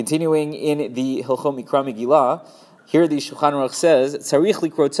Continuing in the Hilchot Mikra Megillah, here the Shulchan Aruch says, Tzarich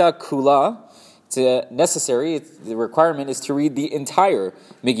likrota kula. It's necessary. The requirement is to read the entire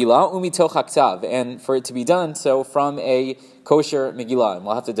Megillah umitoch haktav, and for it to be done so from a kosher Megillah. And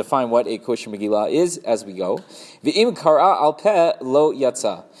we'll have to define what a kosher Megillah is as we go. V'im kara al peh lo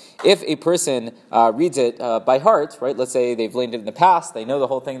yatsa. If a person reads it by heart, right? Let's say they've learned it in the past, they know the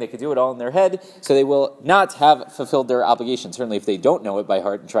whole thing, they could do it all in their head, so they will not have fulfilled their obligation. Certainly, if they don't know it by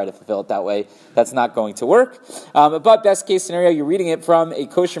heart and try to fulfill it that way, that's not going to work. But best case scenario, you're reading it from a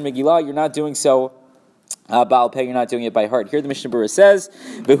kosher Megillah, you're not doing so Baal Peh, you're not doing it by heart. Here the Mishnah Berurah says,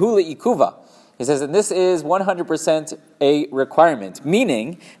 V'hu ikuva. He says, and this is 100% a requirement,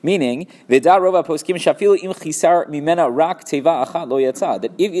 meaning, V'da rova poskim shafilu im chisar mimena rak teva achat lo yatsa,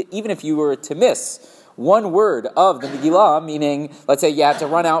 that even if you were to miss one word of the Megillah, meaning, let's say you had to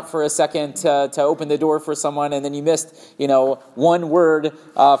run out for a second to open the door for someone, and then you missed, one word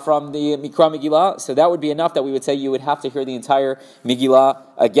from the Mikra Megillah, so that would be enough that we would say you would have to hear the entire Megillah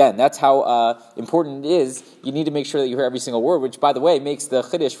again. That's how important it is. You need to make sure that you hear every single word, which, by the way, makes the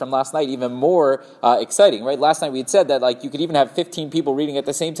Chiddush from last night even more exciting, right? Last night we had said that you could even have 15 people reading at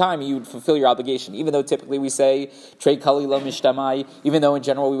the same time and you would fulfill your obligation, even though typically we say, Trei kali lo mishtamai, even though in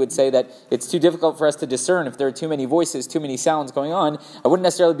general we would say that it's too difficult for us to discern if there are too many voices, too many sounds going on. I wouldn't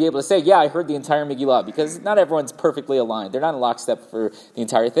necessarily be able to say, yeah, I heard the entire Megillah, because not everyone's perfectly aligned. They're not in lockstep for the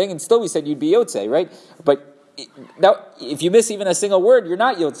entire thing, and still we said you'd be Yotzei, right? But now, if you miss even a single word, you're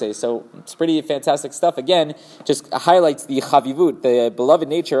not Yotzei. So it's pretty fantastic stuff. Again, just highlights the chavivut, the beloved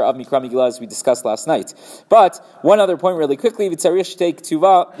nature of Mikra Megillah as we discussed last night. But one other point really quickly, he says,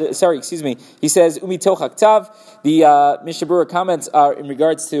 umitoch haktav. The Mishnah Berurah comments are in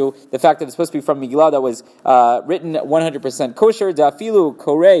regards to the fact that it's supposed to be from Megillah that was written 100% kosher. Dafilu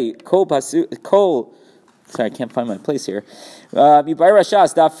korei kol. Sorry, I can't find my place here.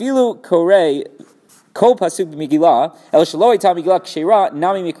 Dafilu korei Kol pasuk b'Megillah, el shelo ita Megillah kshera,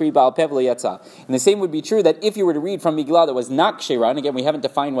 nami mikri ba'al peh v'lo yatsa. And the same would be true that if you were to read from Megillah that was not kshera, and again we haven't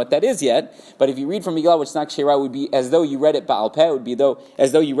defined what that is yet, but if you read from Megillah which is not kshera, it would be as though you read it ba'al peh, it would be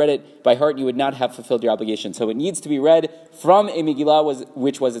as though you read it by heart, you would not have fulfilled your obligation. So it needs to be read from a Megillah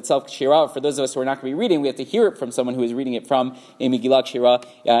which was itself kshera. For those of us who are not going to be reading, we have to hear it from someone who is reading it from a Megillah kshera.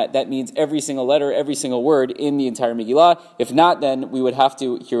 That means every single letter, every single word in the entire Megillah. If not, then we would have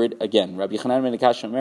to hear it again. Rabbi Yochanan ben Akash